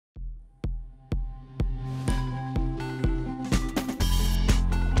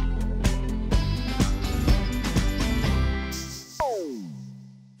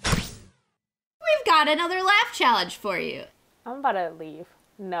got another laugh challenge for you. I'm about to leave.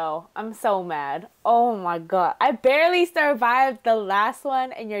 No, I'm so mad. Oh my god. I barely survived the last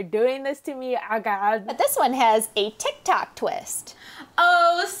one and you're doing this to me. Oh god. But this one has a TikTok twist.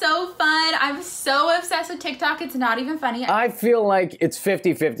 Oh, so fun. I'm so obsessed with TikTok, it's not even funny. I feel like it's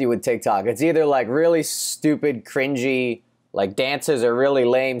 50-50 with TikTok. It's either like really stupid, cringy, like dances or really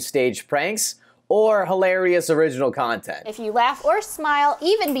lame stage pranks, or hilarious original content. If you laugh or smile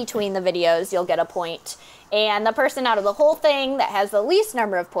even between the videos, you'll get a point. And the person out of the whole thing that has the least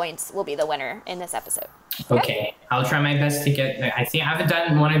number of points will be the winner in this episode. Okay, I'll try my best to get, I think I haven't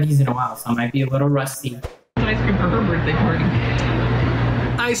done one of these in a while, so I might be a little rusty. Ice cream for her birthday party.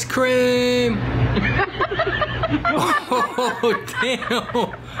 Ice cream! Oh,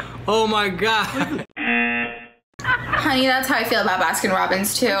 damn! Oh my god! Honey, that's how I feel about Baskin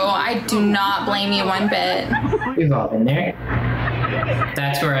Robbins too. I do not blame you one bit. We've all been there.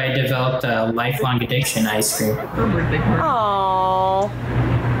 That's where I developed a lifelong addiction, ice cream. Her birthday party. Aww.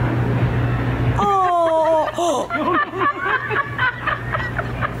 Oh.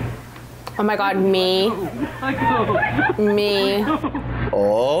 Oh my god, me. Me.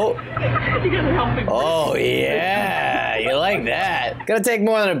 Oh. Oh yeah, you like that. Gonna take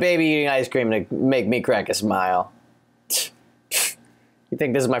more than a baby eating ice cream to make me crack a smile. You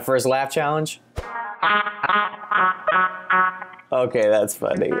think this is my first laugh challenge? Okay, that's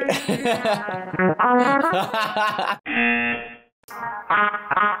funny.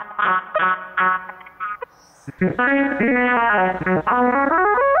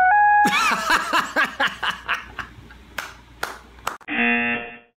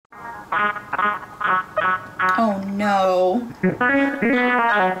 Oh no.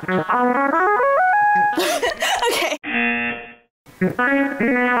 Okay.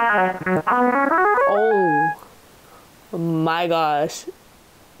 Oh my gosh.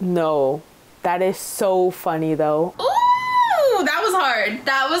 No. That is so funny though. Ooh, that was hard.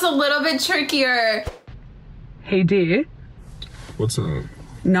 That was a little bit trickier. Hey, dear. What's up?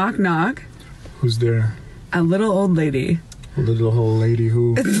 Knock, knock. Who's there? A little old lady. A little old lady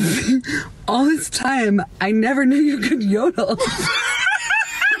who? All this time, I never knew you could yodel.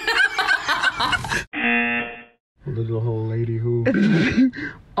 A little old lady who?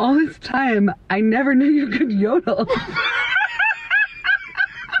 All this time, I never knew you could yodel.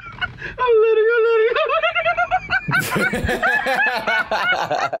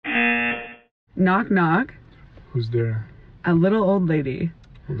 Knock, knock. Who's there? A little old lady.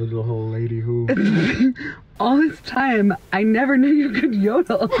 A little old lady who? All this time, I never knew you could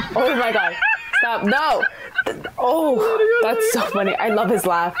yodel. Oh my god. Stop. No. Oh, that's so funny. I love his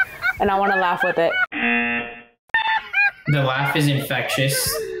laugh. And I want to laugh with it. The laugh is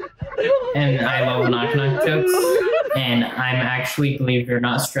infectious, and I love knock knock jokes, and I'm actually, believe it or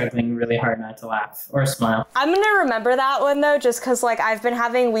not, struggling really hard not to laugh or smile. I'm gonna remember that one though, just cause like I've been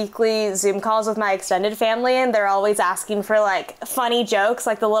having weekly Zoom calls with my extended family and they're always asking for like funny jokes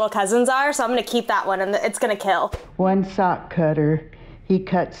like the little cousins are, so I'm gonna keep that one and it's gonna kill. One sock cutter, he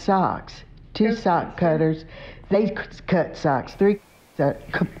cut socks. Two sock cutters, they cut socks. Three,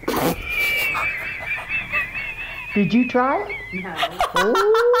 did you try it? No.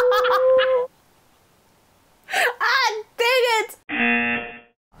 Oh. Ah, dang it!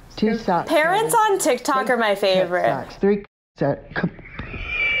 Two socks. Parents on TikTok are my favorite. Socks. Three,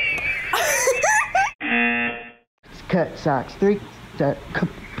 cut socks. Three,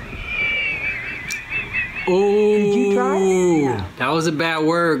 Ooh, did you try it? Yeah. That was a bad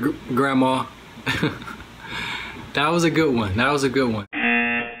word, Grandma. That was a good one. That was a good one.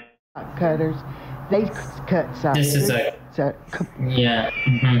 Cutters, they cut socks. This is a, yeah.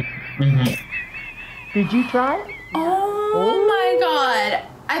 Did you try it? Oh my god.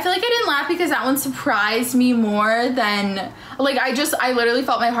 I feel like I didn't laugh because that one surprised me more than, like, I literally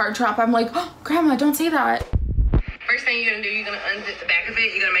felt my heart drop. I'm like, oh, Grandma, don't say that. First thing you're gonna do, you're gonna unzip the back of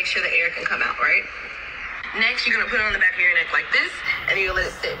it. You're gonna make sure the air can come out, right? Next, you're gonna put it on the back of your neck like this, and then you're gonna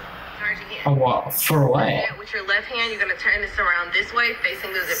let it sit. Charge your hand. Oh, wow. For what? And with your left hand, you're gonna turn this around this way,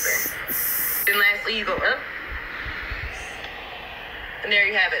 facing the zipper. Then lastly, you go up. And there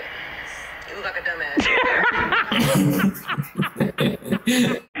you have it. You look like a dumbass.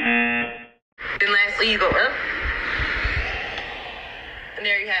 Then lastly, you go up. And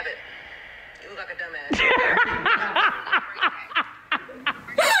there you have it. You look like a dumbass.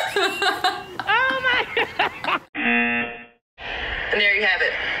 Oh my god. And there you have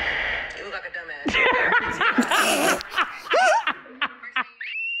it. You look like a dumbass.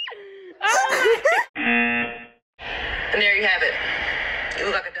 And there you have it. You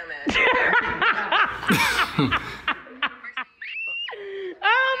look like a dumbass.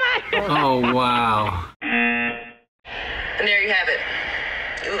 Oh my god. Oh, wow.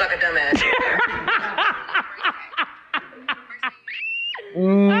 You look like a dumbass.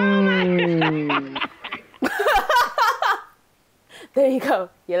 There you go.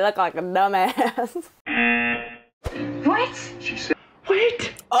 You look like a dumbass. What? She said.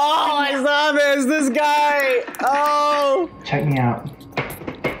 Wait. Oh, I saw this guy. Oh. Check me out.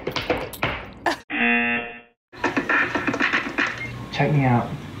 Check me out.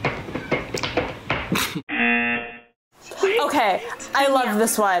 Okay, I love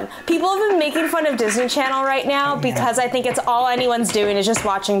this one. People have been making fun of Disney Channel right now because I think it's all anyone's doing is just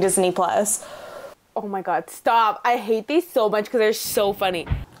watching Disney Plus. Oh my god, stop. I hate these so much because they're so funny.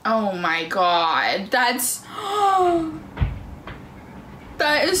 Oh my god, that's...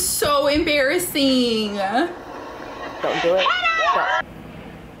 that is so embarrassing. Don't do it. Don't.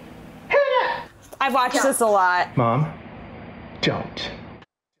 I've watched this a lot. Mom, don't.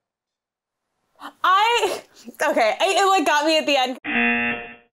 Okay, it like got me at the end.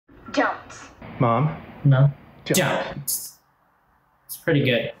 Don't. Mom, No. don't. It's pretty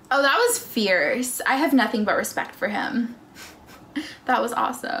good. Oh, that was fierce. I have nothing but respect for him. That was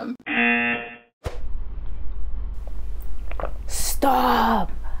awesome.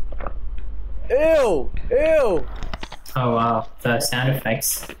 Stop. Ew. Ew. Oh wow, the sound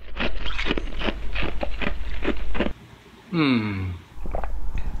effects.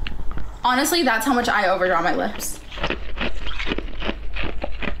 Honestly, that's how much I overdraw my lips.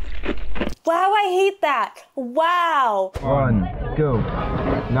 Wow, I hate that. Wow. 1, go.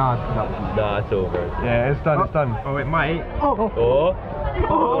 Nah, it's over. Yeah, it's done, it's done. Oh, it might.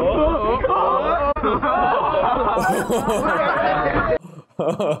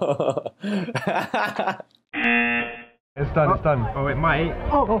 It's done, it's done. Oh, it might.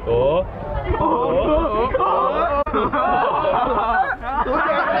 Oh,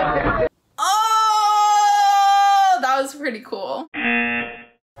 that was pretty cool.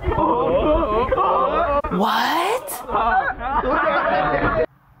 What?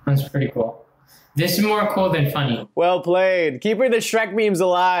 That's pretty cool. This is more cool than funny. Well played. Keeping the Shrek memes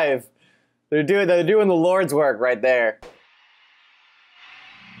alive. They're doing the Lord's work right there.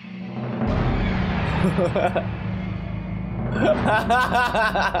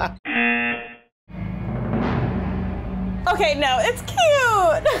 Okay, no, it's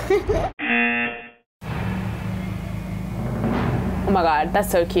cute. Oh my god, that's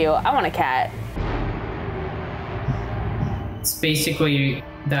so cute. I want a cat. It's basically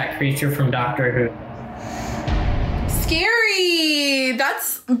that creature from Doctor Who. Scary.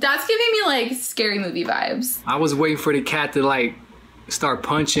 That's giving me like scary movie vibes. I was waiting for the cat to like start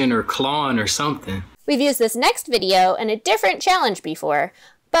punching or clawing or something. We've used this next video in a different challenge before,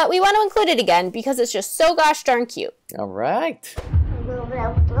 but we want to include it again because it's just so gosh darn cute. All right.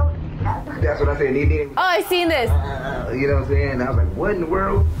 That's what I said. Oh, I seen this. You know what I'm saying? I was like, what in the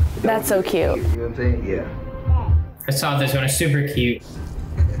world? That's so cute. You know what I'm saying? Yeah. I saw this one. It's super cute.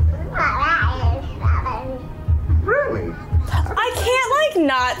 Really? I can't like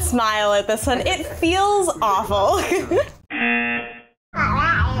not smile at this one. It feels awful.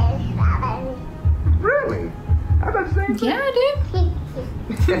 Really? I about to say. Yeah, dude.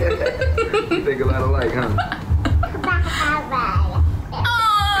 You think a lot alike, huh?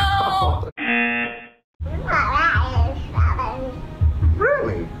 Oh.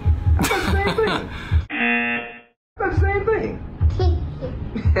 Really? I thought the same thing. I thought the same thing.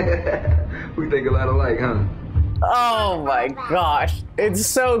 We think a lot alike, huh? Oh my gosh. It's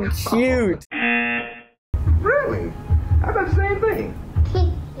so cute. Really? I thought the same thing.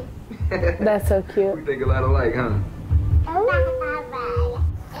 That's so We cute. think a lot alike, huh?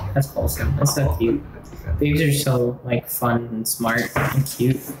 That's wholesome. That's so cute. Babies are so like fun and smart and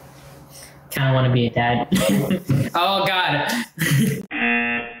cute. Kind of want to be a dad. Oh god.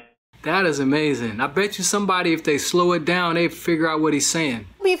 That is amazing. I bet you somebody, if they slow it down, they figure out what he's saying.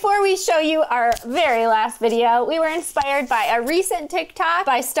 Before we show you our very last video, we were inspired by a recent TikTok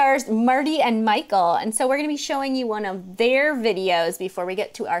by stars Marty and Michael. And so we're going to be showing you one of their videos before we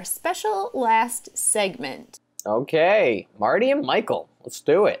get to our special last segment. Okay, Marty and Michael. Let's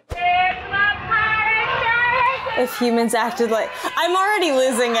do it. If humans acted like... I'm already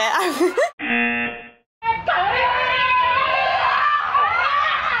losing it.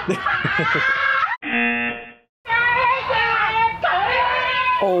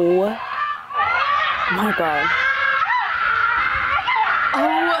 Oh my god.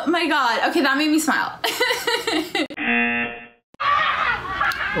 Oh my god. Okay, that made me smile.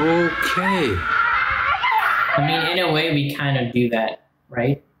 Okay. I mean, in a way, we kind of do that,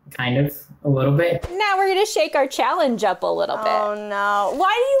 right? Kind of, a little bit. Now we're going to shake our challenge up a little bit. Oh no.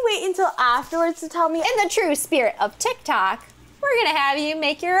 Why do you wait until afterwards to tell me? In the true spirit of TikTok, we're gonna have you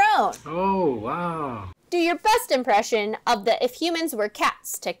make your own. Oh, wow. Do your best impression of the If Humans Were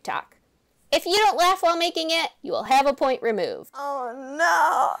Cats TikTok. If you don't laugh while making it, you will have a point removed. Oh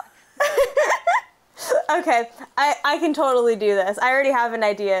no. Okay, I can totally do this. I already have an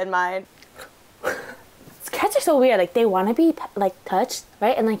idea in mind. Cats are so weird. Like, they want to be, like, touched,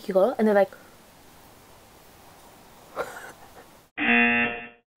 right? And, like, you go, and they're like...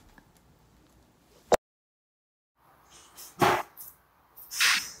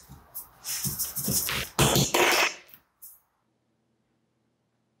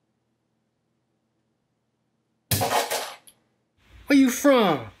 Where you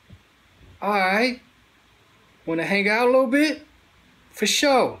from? Alright. Wanna hang out a little bit? For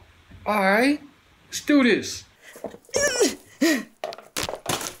sure. Alright. Let's do this.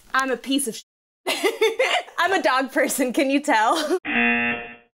 I'm a piece of I'm a dog person, can you tell? I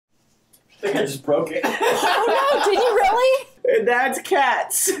think I just broke it. Oh no, did you really? That's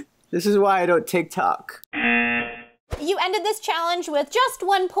cats. This is why I don't TikTok. You ended this challenge with just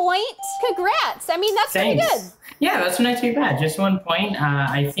 1 point. Congrats. I mean, that's pretty good. Yeah, that's not too bad. Just 1 point.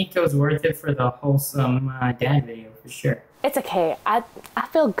 I think it was worth it for the wholesome dad video, for sure. It's okay. I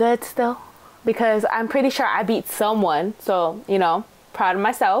feel good still because I'm pretty sure I beat someone. So, you know, proud of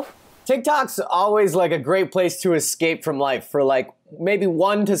myself. TikTok's always like a great place to escape from life for like maybe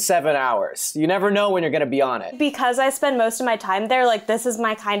 1 to 7 hours. You never know when you're gonna be on it. Because I spend most of my time there, like, this is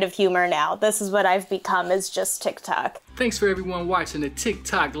my kind of humor now. This is what I've become, is just TikTok. Thanks for everyone watching the Tik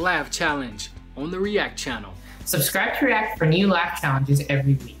Tok Laugh Challenge on the React channel. Subscribe to React for new laugh challenges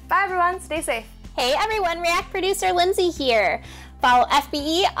every week. Bye everyone, stay safe. Hey everyone, React producer Lindsey here. Follow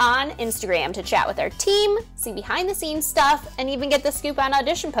FBE on Instagram to chat with our team, see behind the scenes stuff, and even get the scoop on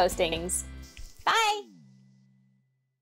audition postings. Bye!